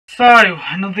So,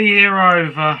 another year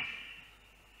over,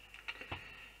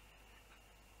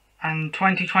 and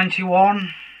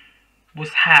 2021 was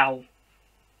hell.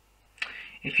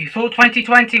 If you thought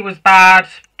 2020 was bad,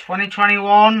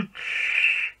 2021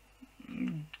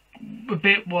 a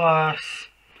bit worse,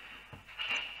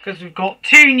 because we've got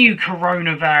 2 new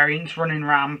corona variants running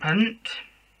rampant,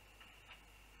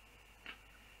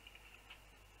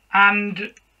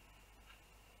 and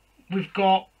we've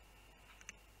got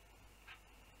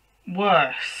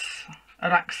worse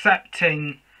at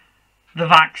accepting the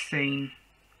vaccine.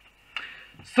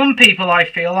 Some people, I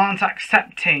feel, aren't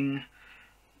accepting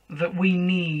that we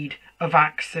need a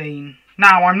vaccine.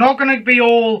 Now, I'm not going to be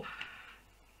all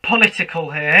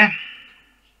political here,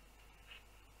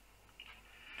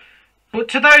 but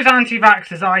to those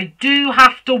anti-vaxxers, I do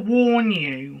have to warn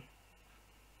you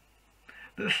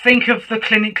that think of the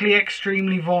clinically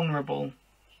extremely vulnerable.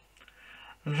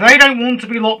 They don't want to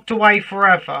be locked away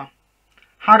forever.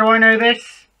 How do I know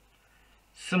this?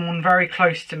 Someone very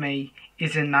close to me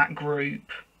is in that group.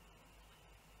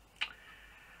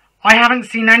 I haven't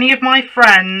seen any of my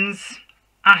friends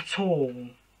at all.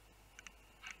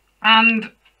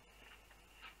 And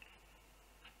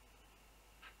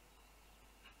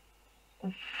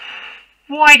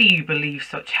why do you believe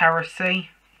such heresy?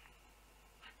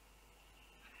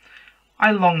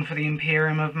 I long for the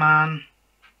Imperium of Man.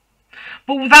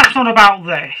 But that's not about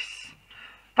this.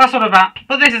 That's not about...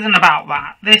 But this isn't about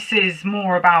that. This is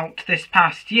more about this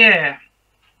past year.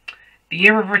 The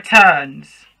year of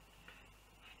returns.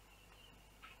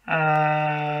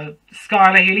 Skylar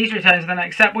Healy's return to the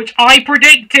next step, which I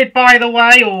predicted, by the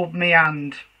way, or me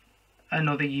and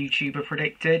another YouTuber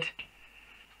predicted.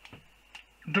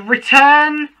 The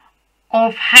return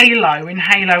of Halo in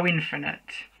Halo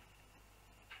Infinite.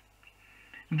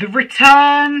 The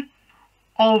return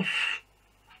of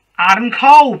Adam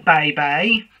Cole,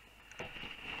 baby.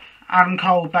 Adam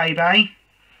Cole, baby.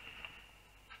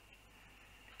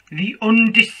 The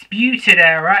Undisputed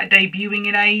Era debuting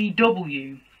in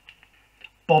AEW.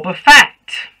 Boba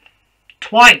Fett.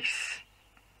 Twice.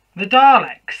 The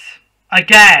Daleks.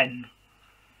 Again.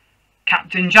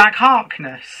 Captain Jack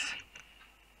Harkness.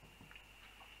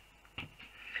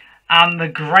 And the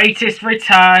greatest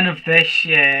return of this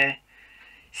year.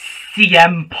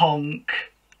 CM Punk.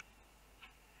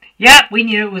 Yep, we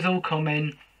knew it was all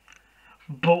coming.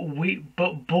 But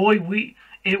boy,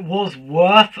 it was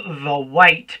worth the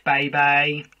wait,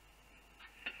 baby.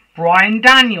 Bryan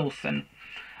Danielson.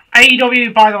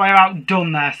 AEW, by the way, have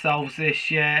outdone themselves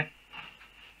this year.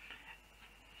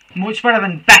 Much better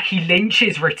than Becky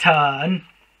Lynch's return.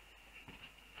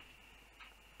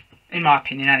 In my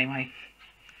opinion, anyway.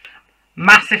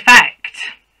 Mass Effect.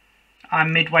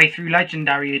 I'm midway through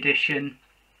Legendary Edition.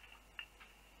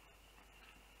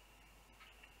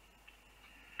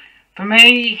 For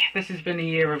me, this has been a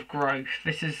year of growth.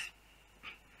 This has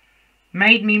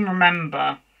made me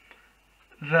remember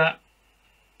that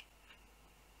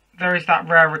there is that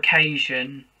rare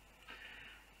occasion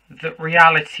that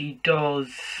reality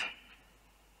does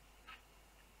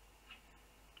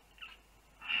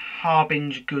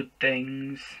harbinge good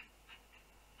things.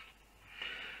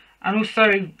 And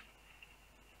also,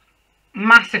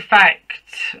 Mass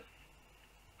Effect...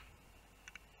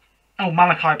 Oh,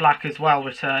 Malachi Black as well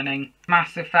returning.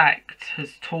 Mass Effect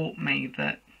has taught me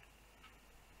that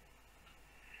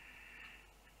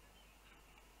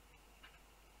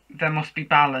there must be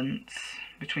balance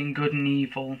between good and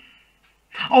evil.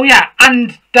 Oh yeah,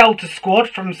 and Delta Squad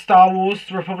from Star Wars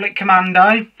The Republic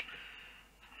Commando.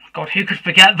 God, who could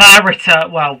forget their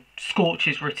return? Well,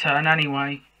 Scorch's return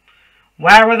anyway.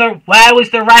 Where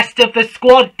was the rest of the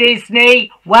squad,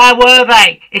 Disney? Where were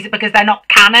they? Is it because they're not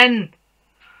canon?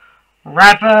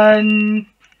 Revan,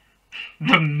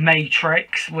 The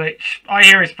Matrix, which I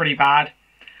hear is pretty bad.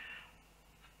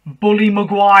 Bully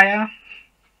Maguire.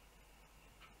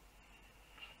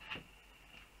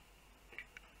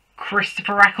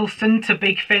 Christopher Eccleston to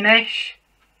Big Finish.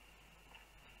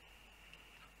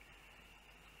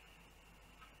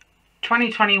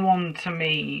 2021 to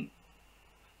me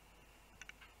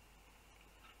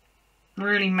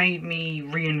really made me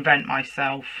reinvent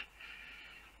myself.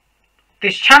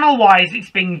 This channel-wise,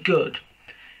 it's been good.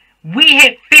 We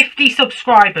hit 50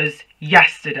 subscribers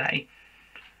yesterday.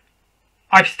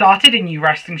 I've started a new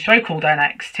wrestling show called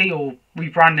NXT, or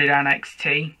rebranded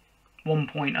NXT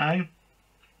 1.0.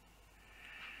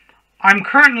 I'm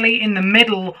currently in the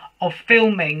middle of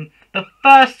filming the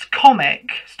first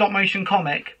stop-motion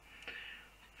comic,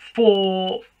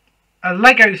 for a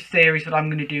Lego series that I'm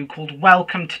going to do called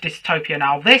Welcome to Dystopia.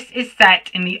 Now, this is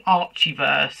set in the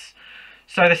Archieverse.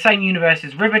 So the same universe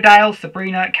as Riverdale,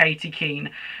 Sabrina, Katie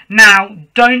Keene. Now,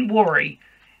 don't worry.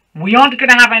 We aren't going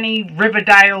to have any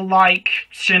Riverdale-like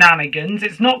shenanigans.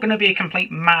 It's not going to be a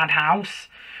complete madhouse.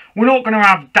 We're not going to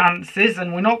have dances,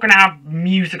 and we're not going to have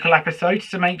musical episodes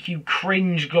to make you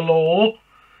cringe galore.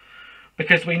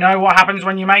 Because we know what happens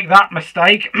when you make that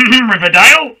mistake.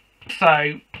 Riverdale!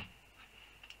 So,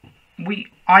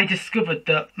 I discovered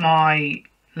that my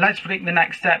Let's Predict the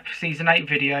Next Step Season 8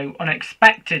 video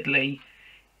unexpectedly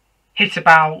hit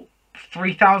about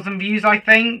 3,000 views, I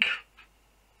think.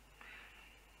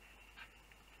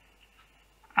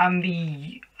 And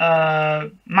the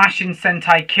Mashin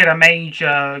Sentai Kira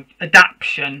Major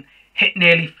adaptation hit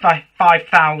nearly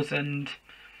 5,000.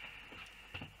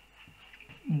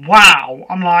 Wow,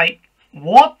 I'm like,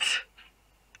 what?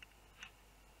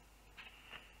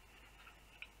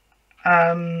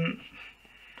 Also,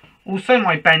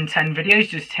 my Ben 10 videos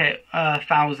just hit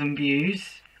 1,000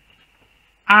 views.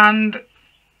 And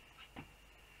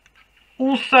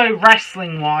also,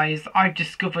 wrestling-wise, I've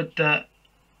discovered that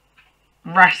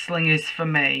wrestling is for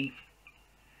me.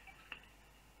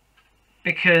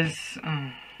 Because,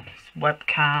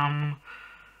 webcam,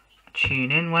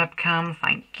 tune in webcam,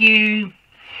 thank you.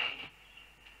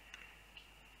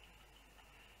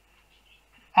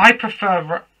 I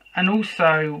prefer, and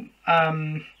also,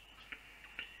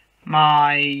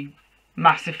 my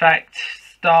Mass Effect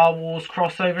Star Wars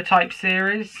crossover type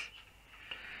series.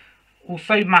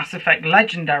 Also Mass Effect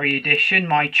Legendary Edition,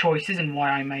 my choices and why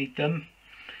I made them.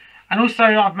 And also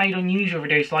I've made unusual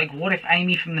videos like what if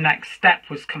Amy from The Next Step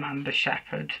was Commander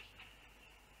Shepard.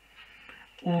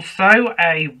 Also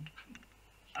a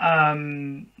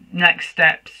Next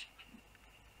Steps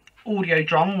audio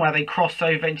drama where they cross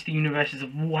over into the universes of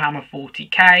Warhammer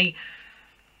 40k.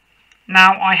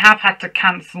 Now, I have had to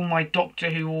cancel my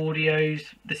Doctor Who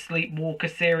audios, the Sleepwalker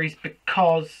series,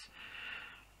 because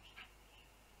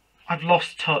I've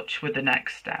lost touch with The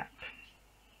Next Step.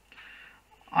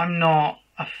 I'm not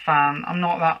a fan, I'm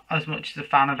not that as much as a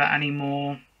fan of it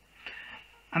anymore.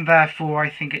 And therefore, I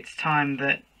think it's time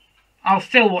that I'll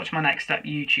still watch my Next Step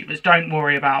YouTubers, don't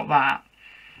worry about that.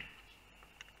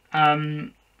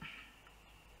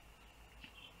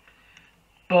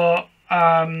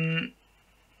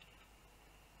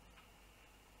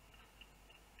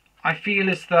 I feel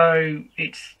as though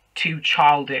it's too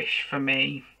childish for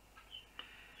me.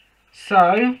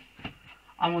 So,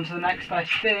 I'm on to the next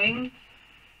best thing.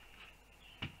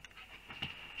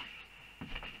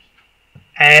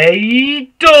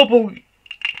 AEW.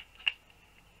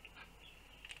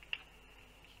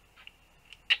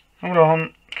 Hold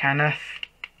on, Kenneth.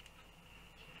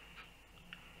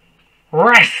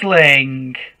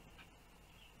 Wrestling.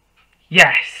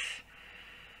 Yes.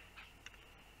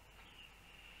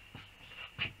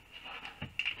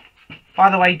 By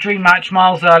the way, dream match,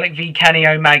 Miles Ehrlich v Kenny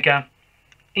Omega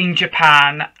in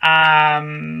Japan.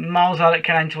 Miles Ehrlich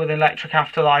can enter with Electric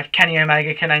Afterlife. Kenny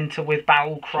Omega can enter with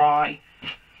Battle Cry.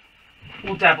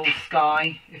 Or Devil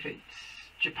Sky, if it's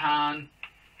Japan.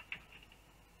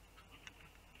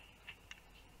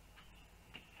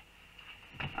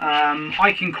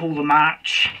 I can call the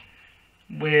match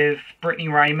with Brittany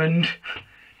Raymond.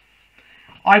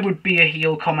 I would be a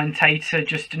heel commentator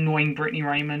just annoying Brittany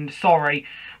Raymond. Sorry,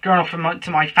 going off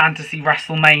to my fantasy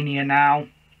WrestleMania now.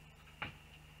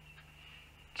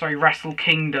 Sorry, Wrestle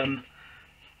Kingdom.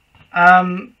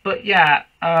 But yeah,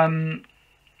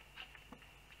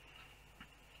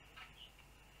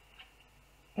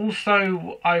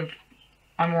 also I'm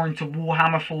more into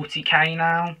Warhammer 40k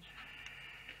now.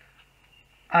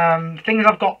 Things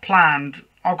I've got planned,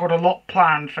 I've got a lot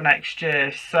planned for next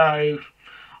year, so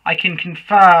I can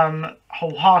confirm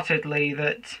wholeheartedly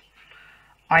that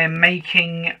I am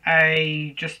making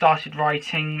just started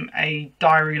writing a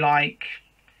diary-like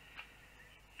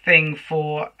thing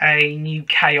for a new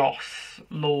Chaos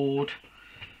Lord.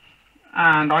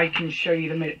 And I can show you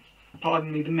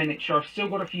the miniature. I've still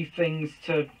got a few things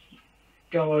to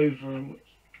go over.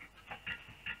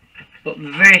 But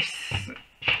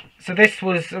this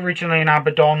was originally an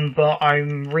Abaddon, but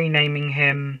I'm renaming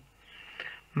him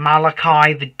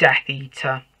Malachi the Death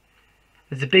Eater.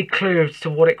 There's a big clue as to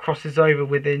what it crosses over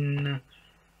within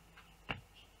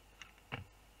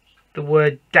the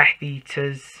word Death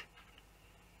Eaters.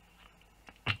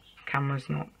 Camera's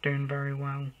not doing very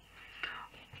well.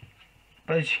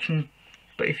 But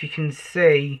if you can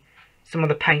see, some of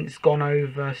the paint's gone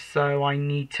over, so I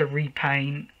need to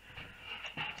repaint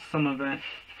some of it.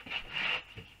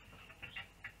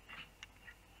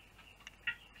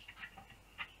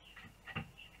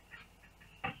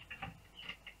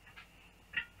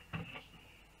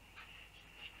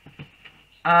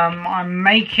 I'm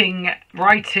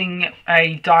writing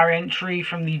a diary entry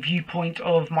from the viewpoint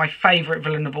of my favourite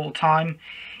villain of all time,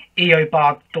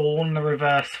 Eobard Thawne, the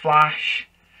Reverse Flash.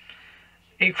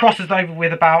 It crosses over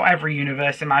with about every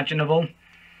universe imaginable.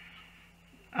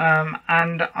 And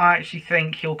I actually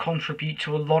think he'll contribute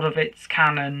to a lot of its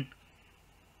canon.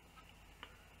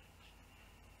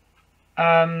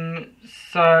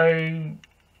 So,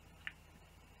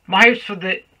 my hopes for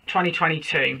the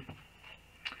 2022.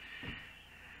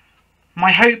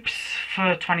 My hopes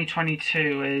for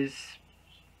 2022 is,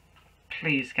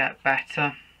 please get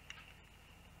better.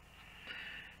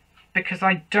 Because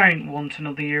I don't want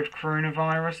another year of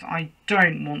coronavirus. I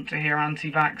don't want to hear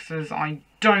anti-vaxxers. I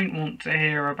don't want to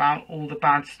hear about all the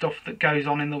bad stuff that goes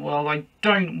on in the world. I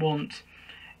don't want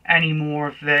any more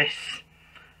of this.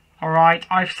 Alright,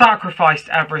 I've sacrificed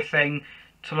everything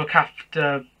to look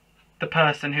after the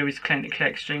person who is clinically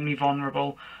extremely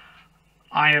vulnerable.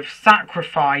 I have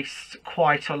sacrificed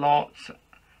quite a lot.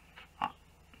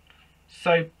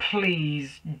 So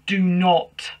please do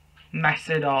not mess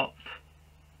it up.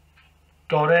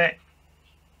 Got it?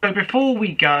 So before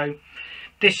we go,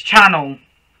 this channel,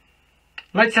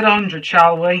 let's hit 100,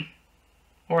 shall we?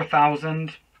 Or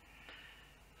 1,000.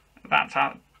 That's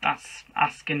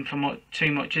asking for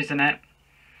too much, isn't it?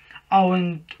 Oh,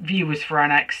 and viewers for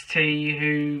NXT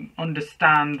who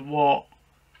understand what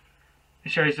the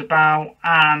show's about,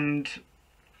 and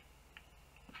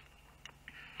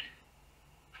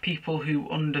people who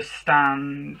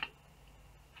understand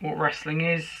what wrestling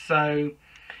is. So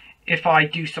if I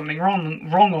do something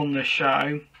wrong on the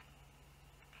show,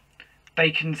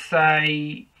 they can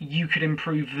say, you could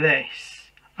improve this,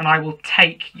 and I will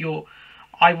take your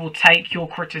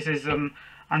criticism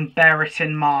and bear it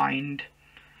in mind.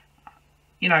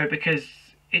 You know, because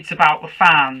it's about the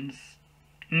fans,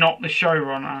 not the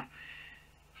showrunner.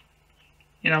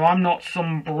 You know, I'm not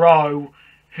some bro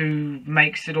who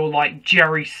makes it all like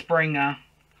Jerry Springer.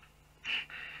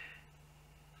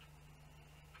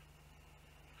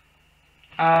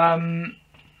 Also,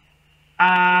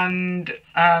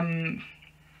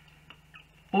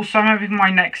 I'm hoping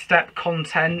my next step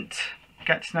content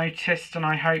gets noticed, and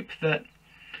I hope that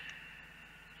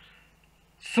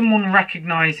someone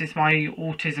recognises my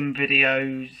autism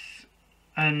videos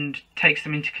and takes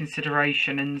them into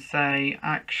consideration and say,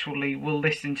 actually, we'll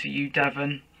listen to you,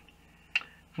 Devon.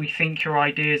 We think your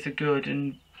ideas are good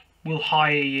and we'll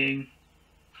hire you.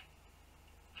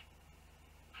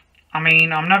 I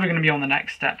mean, I'm never going to be on the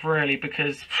next step, really,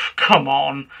 because, come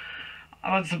on,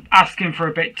 that's asking for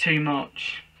a bit too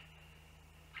much.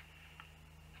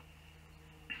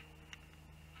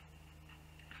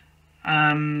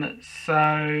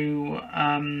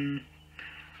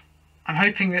 I'm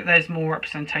hoping that there's more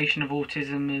representation of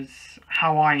autism as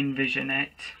how I envision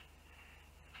it.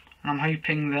 And I'm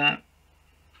hoping that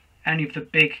any of the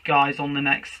big guys on the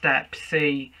next step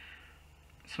see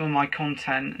some of my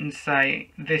content and say,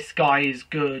 this guy is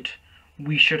good,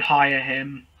 we should hire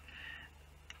him.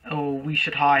 Or we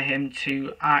should hire him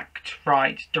to act,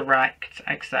 write, direct,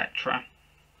 etc.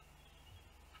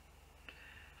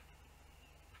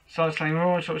 So I was saying, we're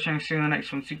always watching, see you in the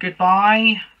next one. So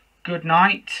goodbye, good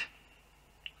night,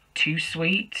 too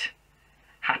sweet,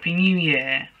 Happy New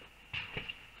Year.